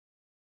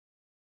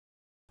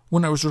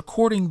When I was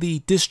recording the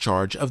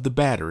discharge of the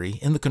battery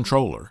in the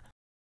controller,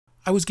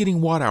 I was getting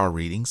watt-hour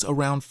readings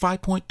around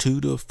 5.2 to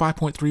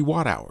 5.3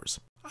 watt-hours.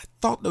 I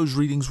thought those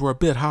readings were a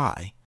bit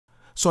high,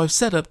 so I've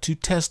set up to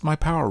test my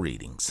power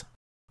readings.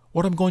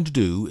 What I'm going to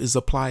do is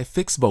apply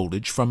fixed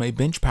voltage from a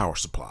bench power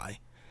supply,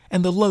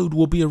 and the load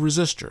will be a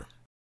resistor.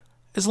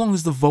 As long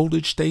as the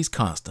voltage stays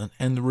constant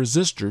and the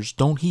resistors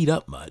don't heat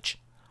up much,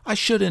 I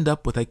should end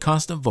up with a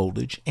constant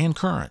voltage and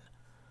current,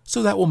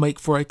 so that will make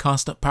for a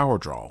constant power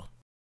draw.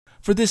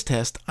 For this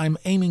test, I'm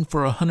aiming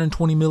for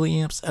 120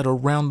 milliamps at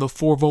around the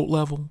 4-volt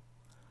level.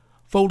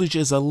 Voltage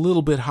is a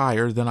little bit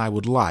higher than I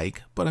would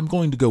like, but I'm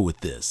going to go with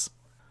this.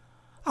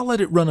 I'll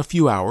let it run a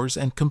few hours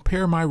and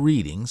compare my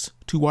readings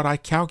to what I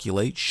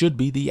calculate should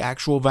be the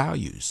actual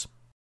values.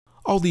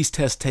 All these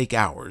tests take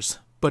hours,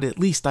 but at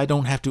least I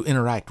don't have to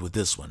interact with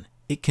this one.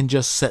 It can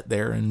just sit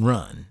there and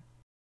run.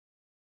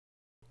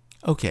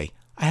 Okay,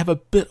 I have a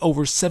bit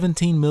over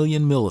 17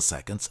 million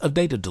milliseconds of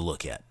data to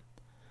look at.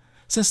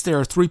 Since there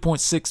are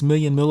 3.6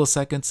 million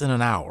milliseconds in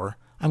an hour,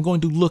 I'm going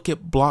to look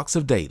at blocks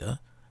of data,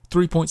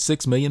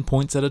 3.6 million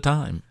points at a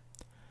time.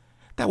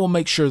 That will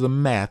make sure the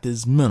math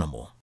is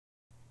minimal.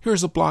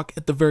 Here's a block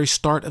at the very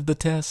start of the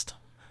test.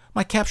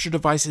 My capture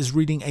device is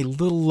reading a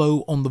little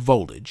low on the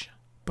voltage,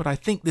 but I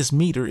think this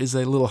meter is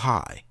a little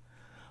high.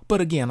 But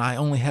again, I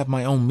only have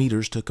my own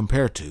meters to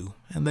compare to,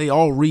 and they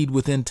all read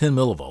within 10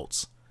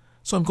 millivolts,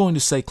 so I'm going to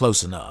say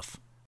close enough.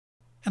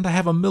 And I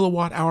have a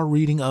milliwatt hour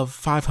reading of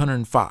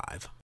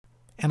 505.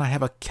 And I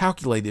have a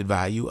calculated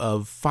value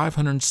of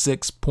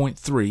 506.3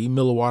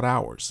 milliwatt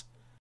hours.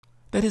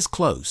 That is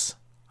close.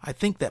 I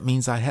think that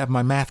means I have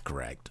my math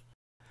correct.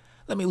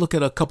 Let me look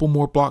at a couple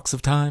more blocks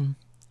of time.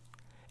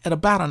 At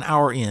about an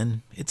hour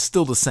in, it's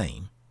still the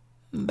same.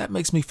 That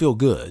makes me feel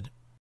good.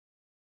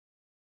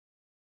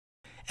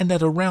 And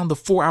at around the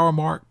 4-hour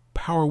mark,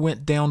 power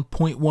went down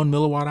 0.1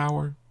 milliwatt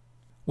hour.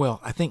 Well,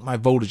 I think my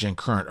voltage and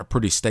current are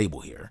pretty stable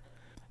here.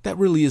 That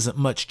really isn't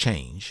much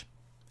change,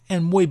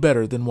 and way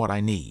better than what I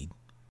need.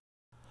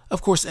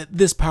 Of course, at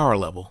this power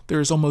level, there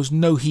is almost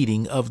no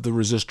heating of the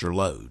resistor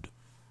load.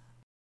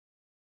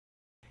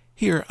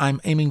 Here, I'm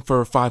aiming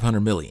for 500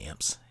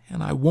 milliamps,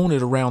 and I want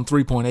it around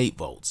 3.8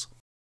 volts.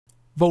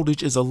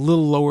 Voltage is a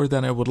little lower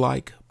than I would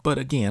like, but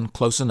again,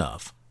 close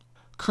enough.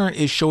 Current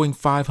is showing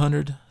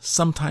 500,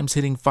 sometimes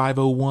hitting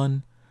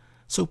 501,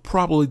 so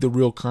probably the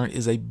real current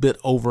is a bit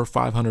over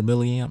 500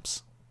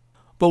 milliamps.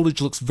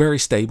 Voltage looks very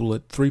stable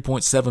at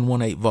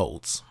 3.718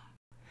 volts,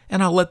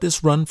 and I'll let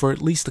this run for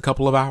at least a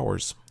couple of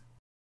hours.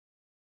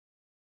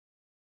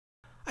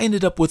 I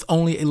ended up with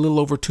only a little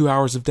over 2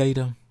 hours of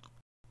data.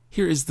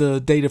 Here is the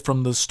data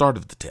from the start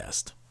of the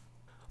test.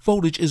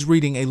 Voltage is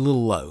reading a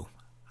little low.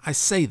 I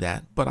say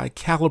that, but I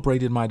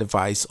calibrated my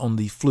device on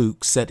the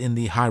fluke set in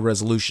the high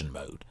resolution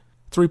mode.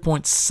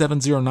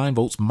 3.709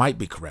 volts might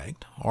be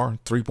correct, or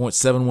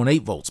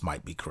 3.718 volts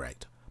might be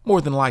correct.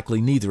 More than likely,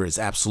 neither is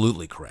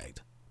absolutely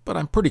correct, but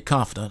I'm pretty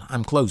confident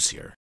I'm close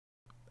here.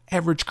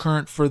 Average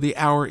current for the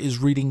hour is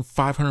reading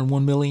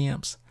 501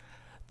 milliamps.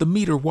 The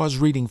meter was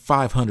reading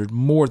 500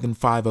 more than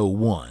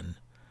 501,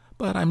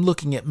 but I'm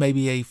looking at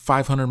maybe a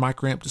 500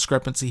 microamp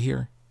discrepancy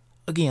here.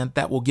 Again,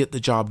 that will get the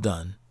job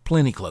done,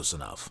 plenty close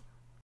enough.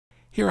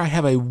 Here I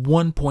have a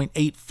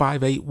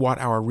 1.858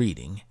 watt-hour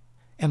reading,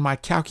 and my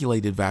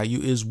calculated value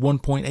is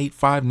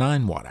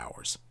 1.859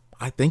 watt-hours.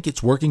 I think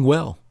it's working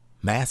well.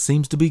 Math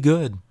seems to be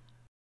good.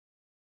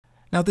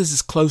 Now this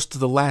is close to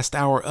the last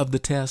hour of the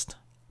test.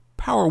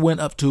 Power went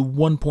up to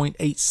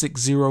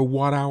 1.860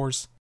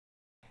 watt-hours.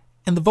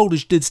 And the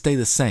voltage did stay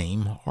the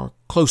same, or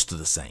close to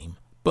the same,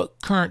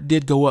 but current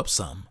did go up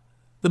some.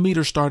 The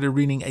meter started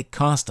reading a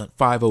constant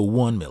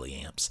 501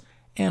 milliamps,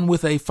 and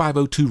with a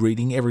 502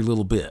 reading every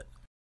little bit.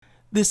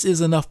 This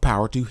is enough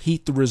power to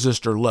heat the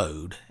resistor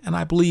load, and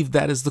I believe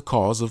that is the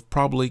cause of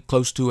probably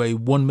close to a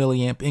 1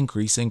 milliamp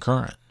increase in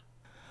current.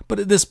 But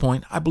at this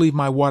point, I believe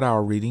my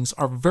watt-hour readings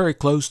are very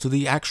close to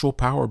the actual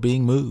power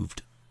being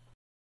moved.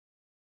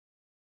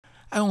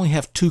 I only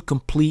have 2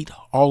 complete,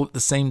 all at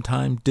the same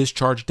time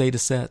discharge data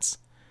sets.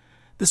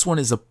 This one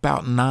is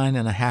about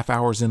 9.5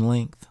 hours in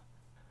length.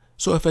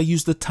 So if I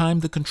use the time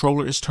the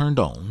controller is turned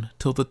on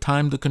till the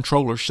time the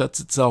controller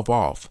shuts itself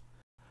off,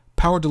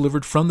 power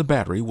delivered from the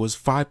battery was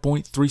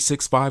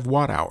 5.365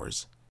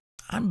 watt-hours.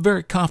 I'm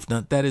very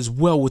confident that is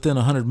well within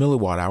 100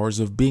 milliwatt hours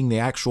of being the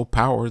actual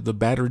power the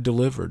battery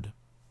delivered.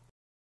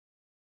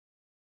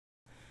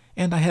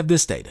 And I have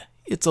this data.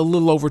 It's a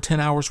little over 10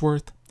 hours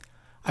worth.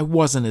 I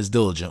wasn't as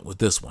diligent with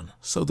this one,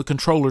 so the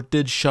controller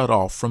did shut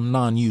off from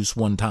non-use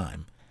one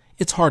time.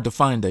 It's hard to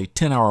find a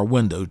 10-hour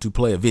window to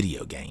play a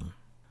video game.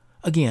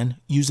 Again,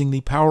 using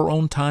the power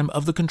on time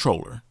of the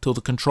controller till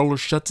the controller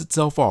shuts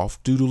itself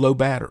off due to low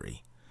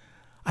battery.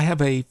 I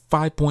have a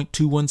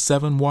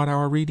 5.217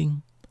 watt-hour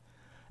reading.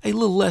 A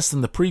little less than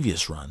the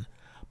previous run,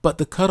 but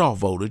the cutoff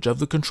voltage of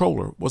the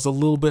controller was a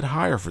little bit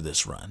higher for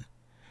this run,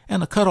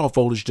 and a cutoff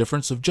voltage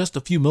difference of just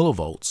a few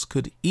millivolts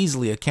could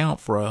easily account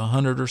for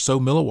 100 or so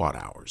milliwatt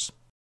hours.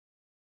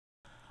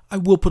 I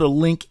will put a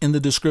link in the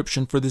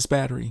description for this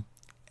battery.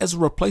 As a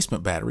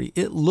replacement battery,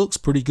 it looks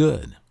pretty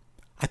good.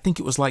 I think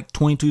it was like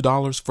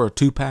 $22 for a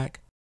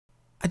 2-pack.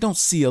 I don't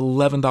see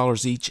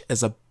 $11 each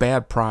as a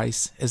bad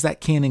price, as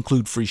that can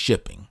include free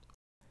shipping.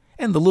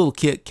 And the little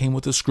kit came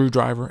with a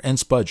screwdriver and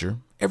spudger,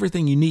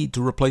 everything you need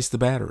to replace the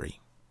battery.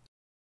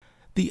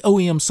 The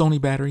OEM Sony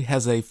battery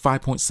has a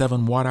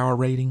 5.7 watt-hour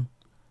rating,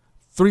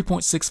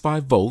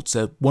 3.65 volts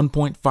at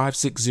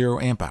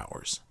 1.560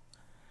 amp-hours.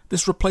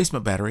 This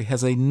replacement battery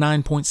has a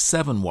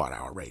 9.7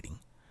 watt-hour rating,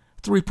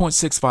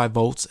 3.65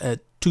 volts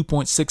at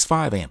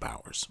 2.65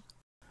 amp-hours.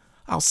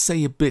 I'll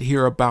say a bit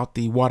here about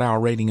the watt-hour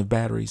rating of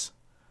batteries.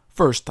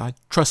 First, I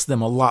trust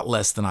them a lot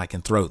less than I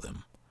can throw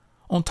them.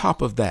 On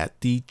top of that,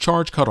 the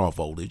charge cutoff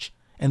voltage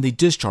and the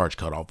discharge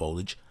cutoff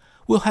voltage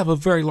will have a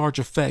very large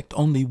effect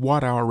on the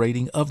watt-hour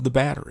rating of the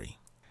battery.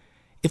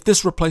 If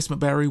this replacement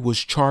battery was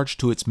charged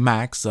to its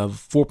max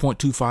of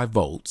 4.25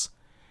 volts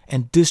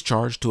and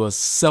discharged to a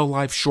cell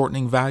life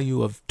shortening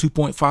value of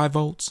 2.5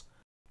 volts,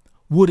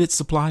 would it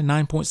supply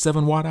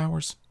 9.7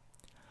 watt-hours?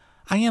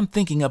 I am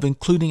thinking of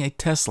including a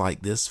test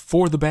like this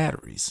for the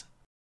batteries.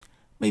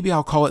 Maybe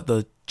I'll call it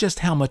the "just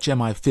how much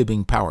am I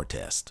fibbing" power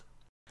test.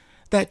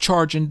 That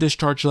charge and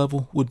discharge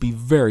level would be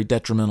very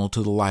detrimental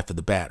to the life of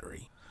the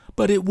battery,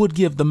 but it would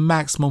give the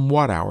maximum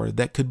watt-hour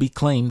that could be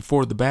claimed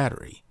for the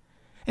battery.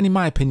 And in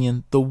my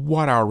opinion, the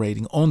watt-hour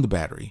rating on the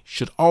battery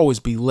should always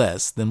be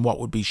less than what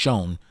would be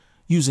shown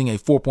using a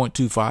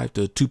 4.25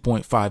 to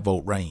 2.5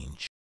 volt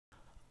range.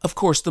 Of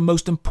course, the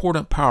most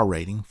important power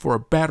rating for a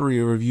battery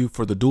review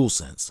for the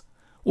DualSense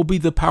will be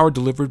the power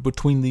delivered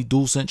between the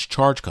DualSense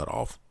charge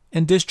cutoff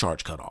and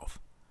discharge cutoff.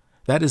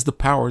 That is the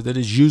power that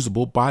is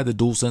usable by the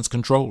DualSense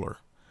controller.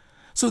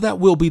 So that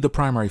will be the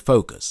primary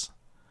focus.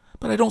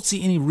 But I don't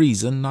see any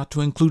reason not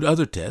to include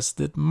other tests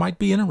that might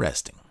be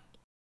interesting.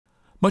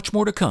 Much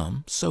more to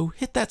come, so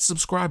hit that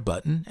subscribe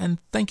button and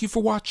thank you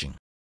for watching.